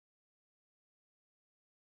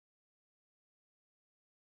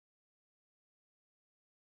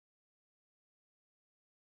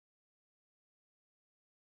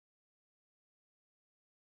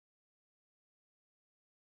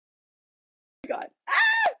God.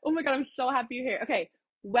 Ah! Oh my God, I'm so happy you're here. Okay,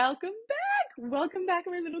 welcome back. Welcome back,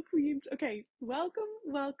 my little queens. Okay, welcome,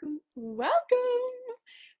 welcome, welcome.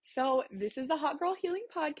 So, this is the Hot Girl Healing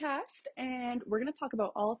Podcast, and we're going to talk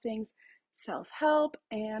about all things self help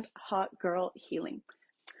and hot girl healing.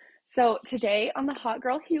 So, today on the Hot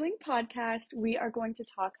Girl Healing Podcast, we are going to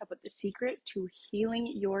talk about the secret to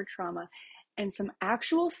healing your trauma and some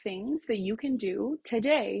actual things that you can do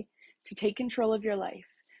today to take control of your life,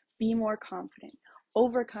 be more confident,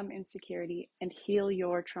 overcome insecurity, and heal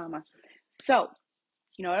your trauma. So,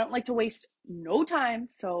 I don't like to waste no time,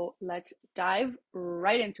 so let's dive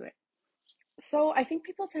right into it. So, I think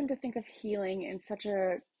people tend to think of healing in such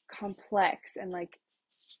a complex and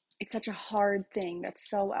it's such a hard thing that's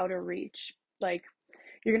so out of reach. Like,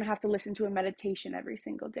 you're going to have to listen to a meditation every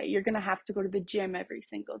single day. You're going to have to go to the gym every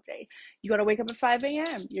single day. You got to wake up at 5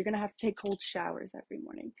 a.m. You're going to have to take cold showers every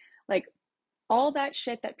morning. Like, all that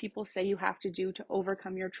shit that people say you have to do to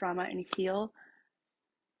overcome your trauma and heal.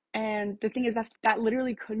 And the thing is that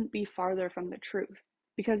literally couldn't be farther from the truth,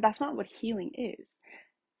 because that's not what healing is.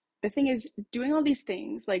 The thing is, doing all these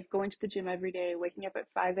things, like going to the gym every day, waking up at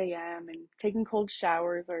 5 a.m. and taking cold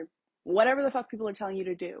showers, or whatever the fuck people are telling you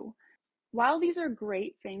to do, while these are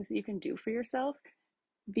great things that you can do for yourself,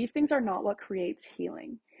 these things are not what creates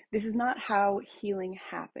healing. This is not how healing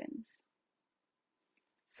happens.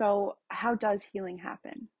 So, how does healing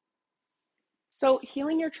happen? So,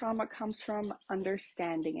 healing your trauma comes from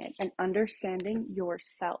understanding it and understanding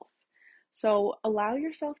yourself. So, allow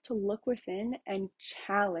yourself to look within and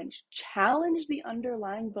challenge the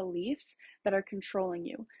underlying beliefs that are controlling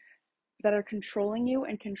you,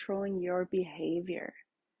 and controlling your behavior.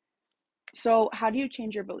 So, how do you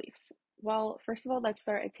change your beliefs? Well, first of all, let's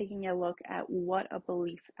start at taking a look at what a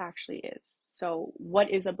belief actually is. So, what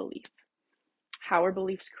is a belief? How are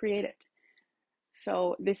beliefs created?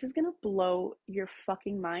 So, this is gonna blow your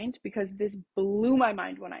fucking mind, because this blew my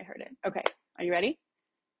mind when I heard it. Okay, are you ready?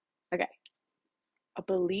 Okay. A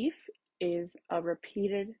belief is a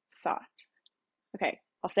repeated thought. Okay,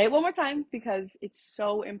 I'll say it one more time because it's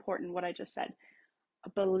so important what I just said. A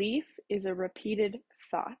belief is a repeated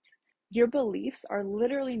thought. Your beliefs are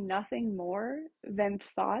literally nothing more than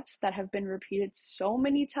thoughts that have been repeated so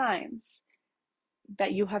many times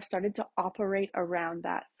that you have started to operate around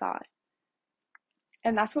that thought.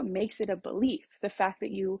 And that's what makes it a belief. The fact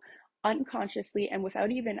that you unconsciously and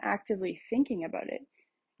without even actively thinking about it,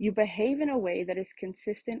 you behave in a way that is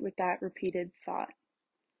consistent with that repeated thought.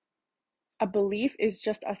 A belief is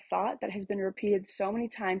just a thought that has been repeated so many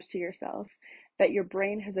times to yourself that your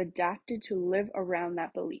brain has adapted to live around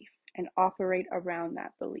that belief and operate around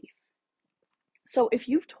that belief. So if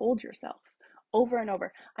you've told yourself over and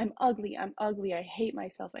over, I'm ugly, I hate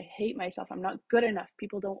myself, I'm not good enough,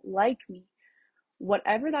 people don't like me,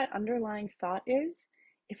 whatever that underlying thought is,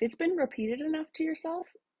 if it's been repeated enough to yourself,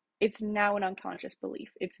 it's now an unconscious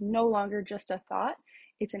belief. It's no longer just a thought,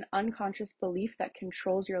 it's an unconscious belief that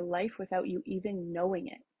controls your life without you even knowing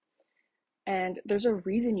it. And there's a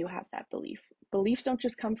reason you have that belief. Beliefs don't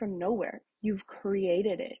just come from nowhere, you've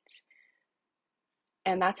created it.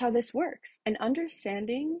 And that's how this works. And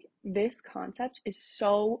understanding this concept is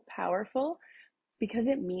so powerful because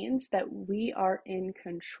it means that we are in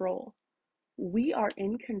control. We are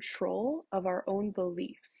in control of our own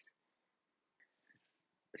beliefs.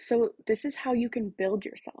 So, this is how you can build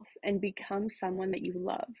yourself and become someone that you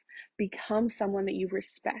love, become someone that you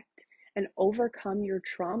respect, and overcome your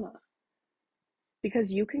trauma. Because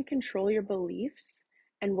you can control your beliefs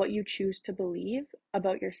and what you choose to believe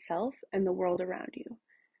about yourself and the world around you.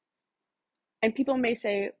 And people may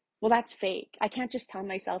say, well, that's fake. I can't just tell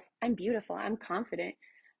myself I'm beautiful, I'm confident,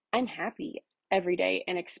 I'm happy every day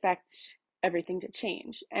and expect everything to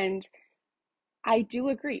change. And I do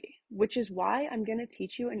agree, which is why I'm going to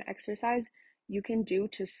teach you an exercise you can do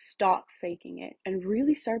to stop faking it and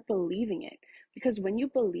really start believing it. Because when you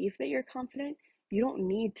believe that you're confident, you don't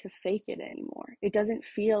need to fake it anymore. It doesn't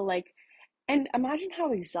feel like, and imagine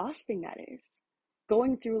how exhausting that is,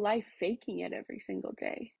 going through life faking it every single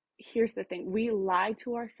day. Here's the thing, we lie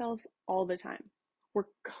to ourselves all the time. We're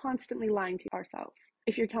constantly lying to ourselves.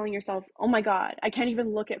 If you're telling yourself, oh my God, I can't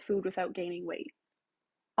even look at food without gaining weight,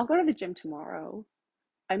 I'll go to the gym tomorrow,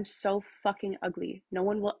 I'm so fucking ugly, no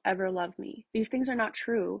one will ever love me. These things are not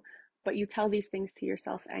true, but you tell these things to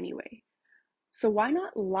yourself anyway. So why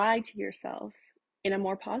not lie to yourself in a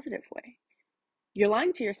more positive way? You're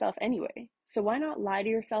lying to yourself anyway, so why not lie to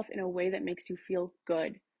yourself in a way that makes you feel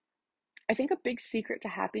good? I think a big secret to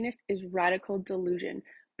happiness is radical delusion.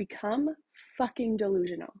 Become fucking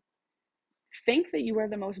delusional. Think that you are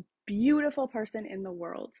the most beautiful person in the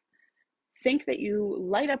world. Think that you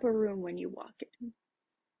light up a room when you walk in.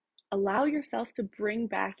 Allow yourself to bring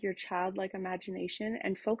back your childlike imagination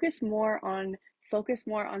and focus more on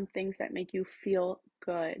things that make you feel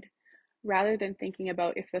good rather than thinking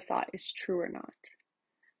about if the thought is true or not.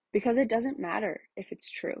 Because it doesn't matter if it's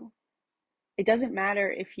true. It doesn't matter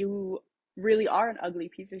if you really are an ugly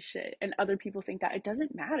piece of shit and other people think that. It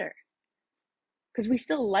doesn't matter because we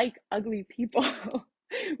still like ugly people.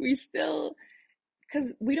 we still, because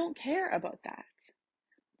we don't care about that.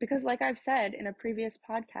 Because, like I've said in a previous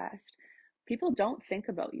podcast, people don't think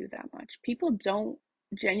about you that much. People don't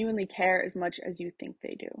genuinely care as much as you think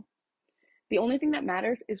they do. The only thing that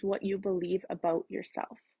matters is what you believe about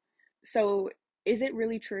yourself. So, is it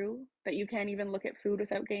really true that you can't even look at food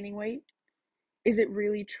without gaining weight? Is it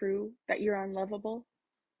really true that you're unlovable?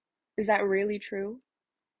 Is that really true?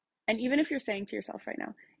 And even if you're saying to yourself right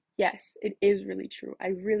now, yes, it is really true. I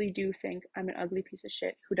really do think I'm an ugly piece of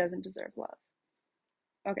shit who doesn't deserve love.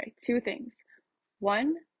 Okay, two things.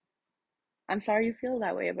 One, I'm sorry you feel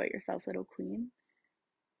that way about yourself, little queen.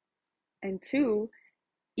 And two,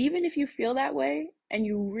 even if you feel that way and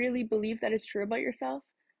you really believe that is true about yourself,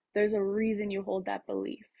 there's a reason you hold that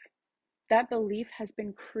belief. That belief has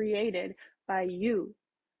been created by you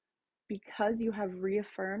because you have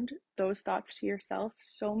reaffirmed those thoughts to yourself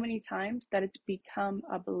so many times that it's become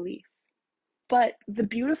a belief. But the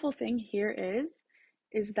beautiful thing here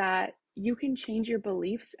is that you can change your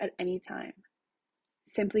beliefs at any time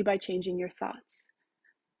simply by changing your thoughts.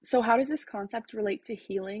 So how does this concept relate to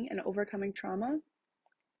healing and overcoming trauma?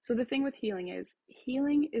 So the thing with healing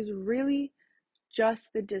is really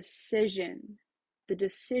just the decision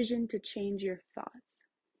to change your thoughts.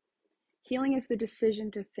 Healing is the decision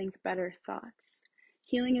to think better thoughts.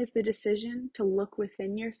 Healing is the decision to look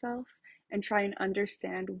within yourself and try and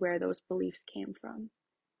understand where those beliefs came from.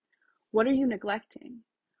 What are you neglecting?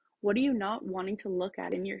 What are you not wanting to look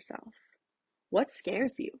at in yourself? What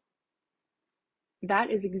scares you? That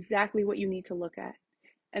is exactly what you need to look at.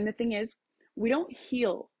 And the thing is, we don't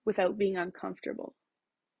heal without being uncomfortable.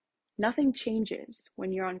 Nothing changes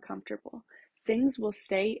when you're uncomfortable. Things will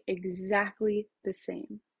stay exactly the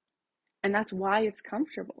same. And that's why it's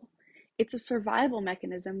comfortable. It's a survival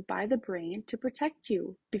mechanism by the brain to protect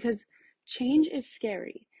you because change is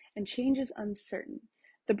scary and change is uncertain.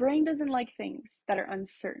 The brain doesn't like things that are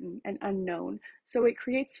uncertain and unknown, so it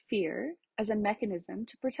creates fear as a mechanism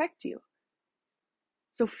to protect you.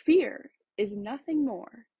 So, fear is nothing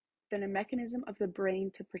more than a mechanism of the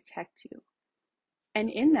brain to protect you. And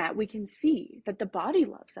in that, we can see that the body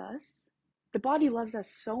loves us. The body loves us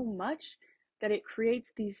so much that it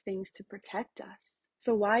creates these things to protect us.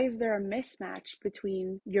 So, why is there a mismatch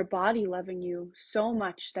between your body loving you so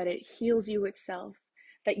much that it heals you itself,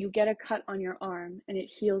 that you get a cut on your arm and it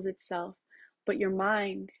heals itself, but your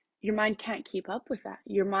mind can't keep up with that?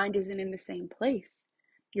 Your mind isn't in the same place.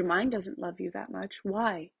 Your mind doesn't love you that much.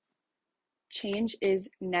 Why? Change is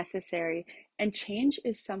necessary, and change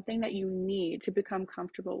is something that you need to become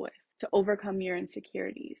comfortable with, to overcome your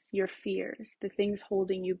insecurities, your fears, the things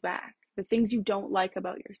holding you back, the things you don't like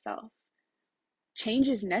about yourself. Change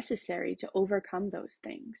is necessary to overcome those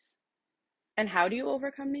things. And how do you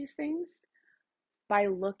overcome these things? By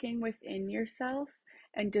looking within yourself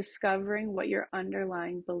and discovering what your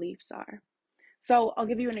underlying beliefs are. So I'll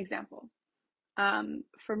give you an example.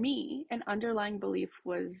 For me, an underlying belief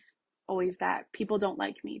was always that people don't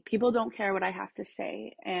like me. People don't care what I have to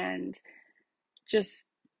say. And just,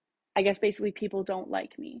 I guess, basically, people don't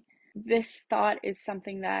like me. This thought is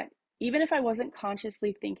something that, even if I wasn't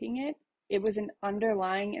consciously thinking it, it was an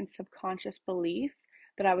underlying and subconscious belief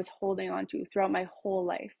that I was holding on to throughout my whole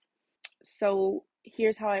life. So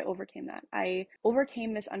here's how I overcame that. I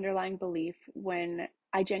overcame this underlying belief when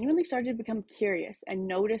I genuinely started to become curious and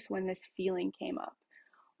notice when this feeling came up.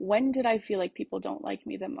 When did I feel like people don't like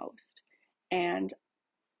me the most? And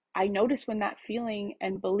I noticed when that feeling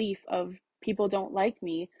and belief of people don't like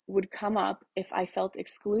me would come up if I felt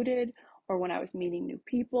excluded or when I was meeting new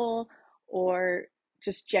people or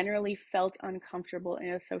just generally felt uncomfortable in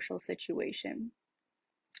a social situation.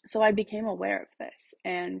 So I became aware of this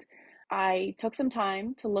and I took some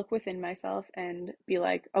time to look within myself and be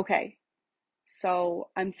like, okay, so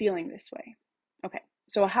I'm feeling this way. Okay,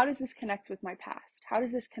 so how does this connect with my past? How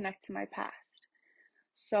does this connect to my past?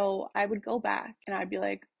 So I would go back and I'd be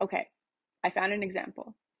like, okay, I found an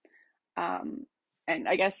example. Um, and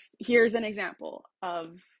I guess here's an example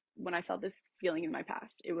of when I felt this feeling in my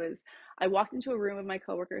past. It was, I walked into a room of my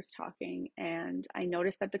coworkers talking and I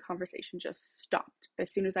noticed that the conversation just stopped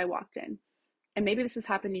as soon as I walked in. And maybe this has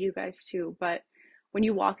happened to you guys too, but when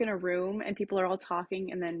you walk in a room and people are all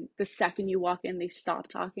talking and then the second you walk in, they stop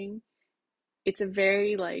talking, it's a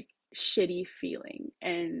very like shitty feeling.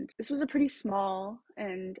 And this was a pretty small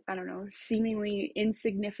and, I don't know, seemingly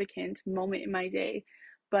insignificant moment in my day,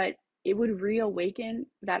 but it would reawaken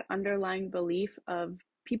that underlying belief of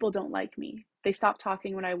people don't like me. They stopped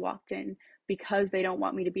talking when I walked in because they don't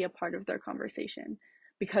want me to be a part of their conversation,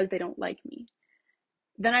 because they don't like me.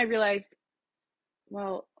 Then I realized,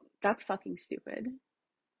 well, that's fucking stupid.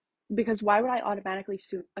 Because why would I automatically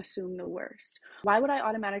assume the worst? Why would I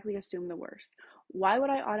automatically assume the worst? Why would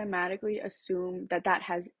I automatically assume that that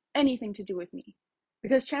has anything to do with me?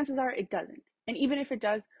 Because chances are it doesn't. And even if it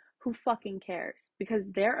does, who fucking cares? Because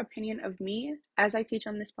their opinion of me, as I teach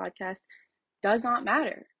on this podcast, does not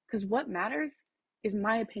matter. Because what matters is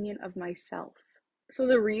my opinion of myself. So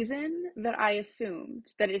the reason that I assumed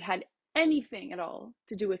that it had anything at all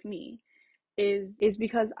to do with me is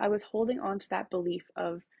because I was holding on to that belief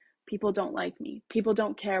of people don't like me, people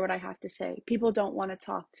don't care what I have to say, people don't want to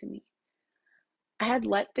talk to me. I had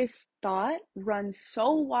let this thought run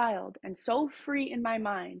so wild and so free in my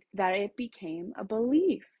mind that it became a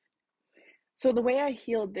belief. So the way I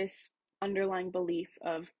healed this underlying belief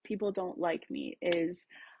of people don't like me is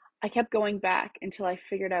I kept going back until I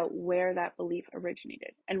figured out where that belief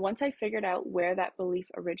originated. And once I figured out where that belief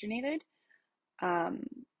originated, um,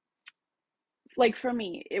 like for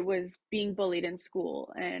me, it was being bullied in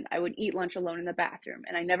school, and I would eat lunch alone in the bathroom,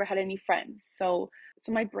 and I never had any friends. So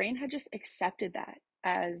my brain had just accepted that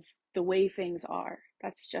as the way things are.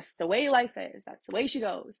 That's just the way life is. That's the way she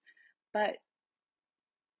goes. But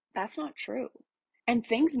that's not true. And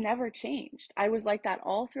things never changed. I was like that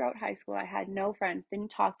all throughout high school. I had no friends,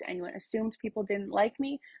 didn't talk to anyone, assumed people didn't like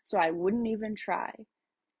me, so I wouldn't even try.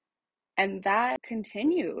 And that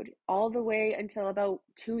continued all the way until about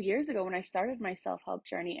 2 years ago when I started my self help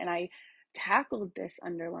journey and I tackled this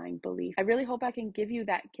underlying belief. I really hope I can give you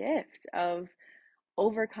that gift of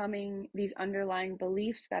overcoming these underlying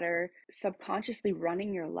beliefs that are subconsciously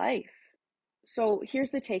running your life. So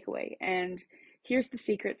here's the takeaway, and here's the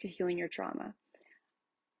secret to healing your trauma.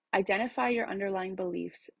 Identify your underlying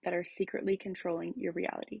beliefs that are secretly controlling your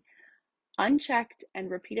reality. Unchecked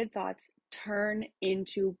and repeated thoughts turn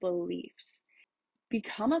into beliefs.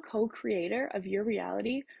 Become a co-creator of your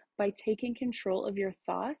reality by taking control of your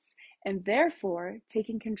thoughts and therefore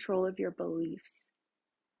taking control of your beliefs.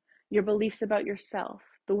 Your beliefs about yourself,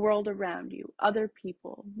 the world around you, other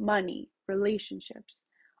people, money, relationships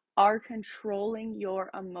are controlling your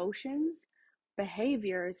emotions,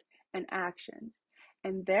 behaviors, and actions,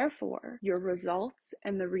 and therefore your results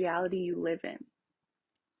and the reality you live in.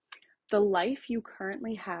 The life you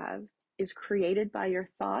currently have is created by your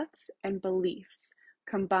thoughts and beliefs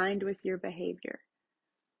combined with your behavior,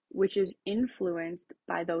 which is influenced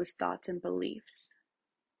by those thoughts and beliefs.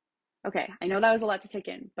 Okay, I know that was a lot to take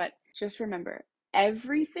in, but just remember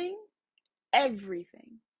everything,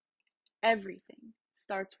 everything, everything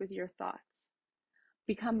starts with your thoughts.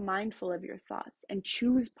 Become mindful of your thoughts and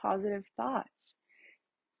choose positive thoughts.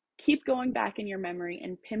 Keep going back in your memory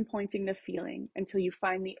and pinpointing the feeling until you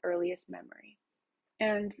find the earliest memory.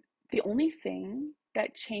 And the only thing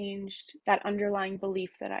that changed that underlying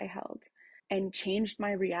belief that I held and changed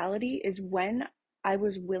my reality is when I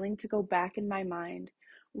was willing to go back in my mind,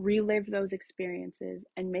 relive those experiences,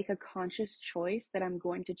 and make a conscious choice that I'm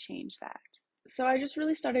going to change that. So I just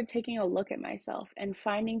really started taking a look at myself and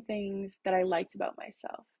finding things that I liked about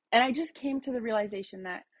myself. And I just came to the realization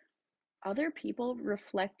that other people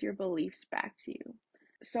reflect your beliefs back to you.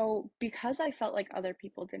 So because I felt like other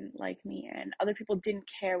people didn't like me and other people didn't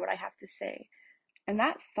care what I have to say, and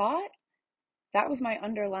that thought, that was my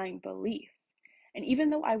underlying belief. And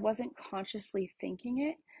even though I wasn't consciously thinking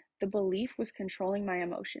it, the belief was controlling my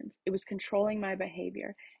emotions. It was controlling my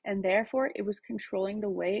behavior. And therefore, it was controlling the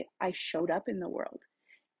way I showed up in the world.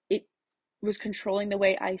 It was controlling the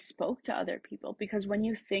way I spoke to other people. Because when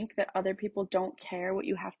you think that other people don't care what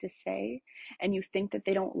you have to say and you think that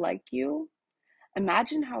they don't like you,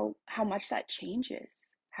 imagine how much that changes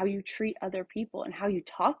how you treat other people and how you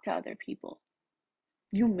talk to other people.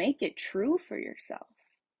 You make it true for yourself,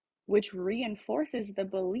 which reinforces the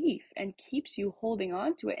belief and keeps you holding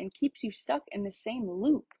on to it and keeps you stuck in the same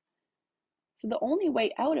loop. So the only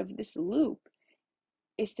way out of this loop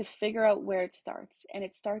is to figure out where it starts. And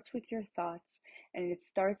it starts with your thoughts, and it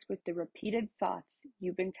starts with the repeated thoughts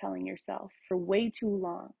you've been telling yourself for way too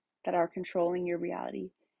long that are controlling your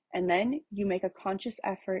reality. And then you make a conscious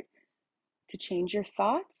effort to change your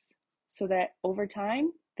thoughts so that over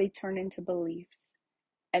time they turn into beliefs.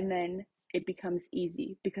 And then it becomes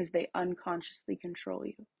easy because they unconsciously control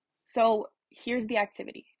you. So here's the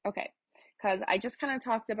activity. Okay. Because I just kind of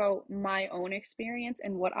talked about my own experience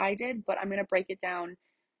and what I did, but I'm going to break it down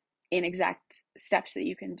in exact steps that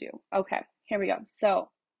you can do. Okay, here we go. So,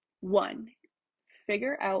 1,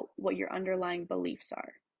 figure out what your underlying beliefs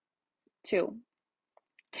are. 2,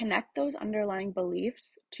 connect those underlying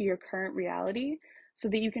beliefs to your current reality so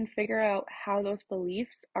that you can figure out how those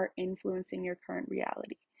beliefs are influencing your current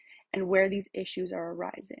reality and where these issues are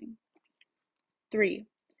arising. 3,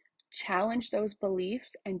 challenge those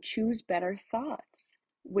beliefs and choose better thoughts,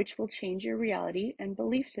 which will change your reality and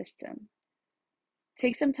belief system.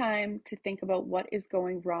 Take some time to think about what is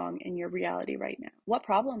going wrong in your reality right now. What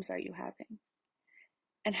problems are you having?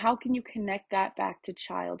 And how can you connect that back to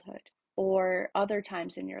childhood or other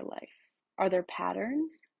times in your life? Are there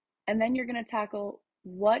patterns? And then you're going to tackle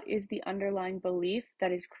what is the underlying belief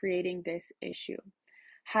that is creating this issue?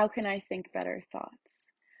 How can I think better thoughts?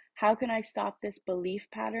 How can I stop this belief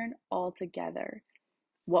pattern altogether?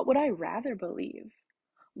 What would I rather believe?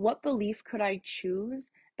 What belief could I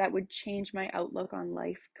choose that would change my outlook on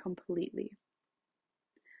life completely?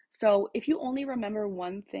 So, if you only remember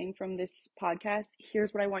one thing from this podcast,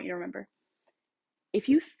 here's what I want you to remember. If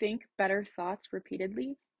you think better thoughts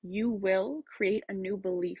repeatedly, you will create a new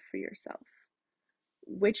belief for yourself,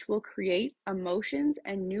 which will create emotions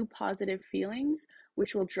and new positive feelings,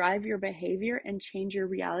 which will drive your behavior and change your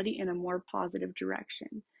reality in a more positive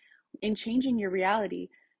direction. In changing your reality,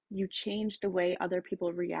 you change the way other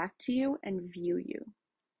people react to you and view you.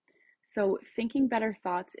 So, thinking better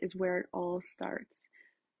thoughts is where it all starts.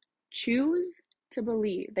 Choose to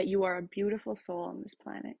believe that you are a beautiful soul on this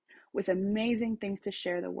planet with amazing things to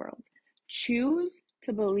share the world. Choose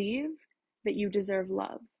to believe that you deserve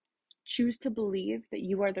love. Choose to believe that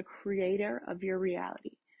you are the creator of your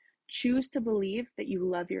reality. Choose to believe that you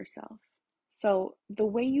love yourself. So, the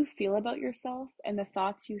way you feel about yourself and the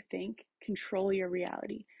thoughts you think control your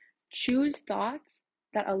reality. Choose thoughts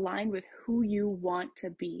that align with who you want to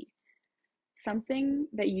be. Something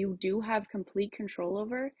that you do have complete control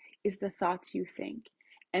over is the thoughts you think,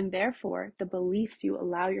 and therefore the beliefs you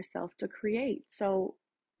allow yourself to create. So,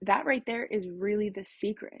 that right there is really the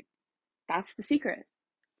secret. That's the secret.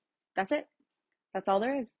 That's it. That's all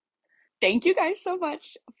there is. Thank you guys so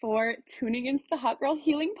much for tuning into the Hot Girl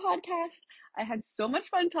Healing Podcast. I had so much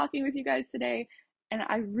fun talking with you guys today, and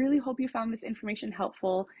I really hope you found this information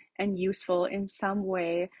helpful and useful in some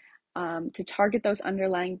way to target those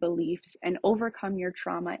underlying beliefs and overcome your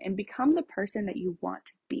trauma and become the person that you want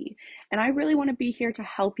to be. And I really want to be here to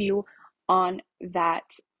help you on that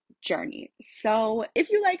journey. So if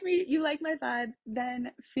you like me, you like my vibe,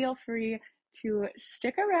 then feel free to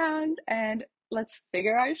stick around and let's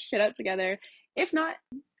figure our shit out together. If not,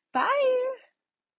 bye.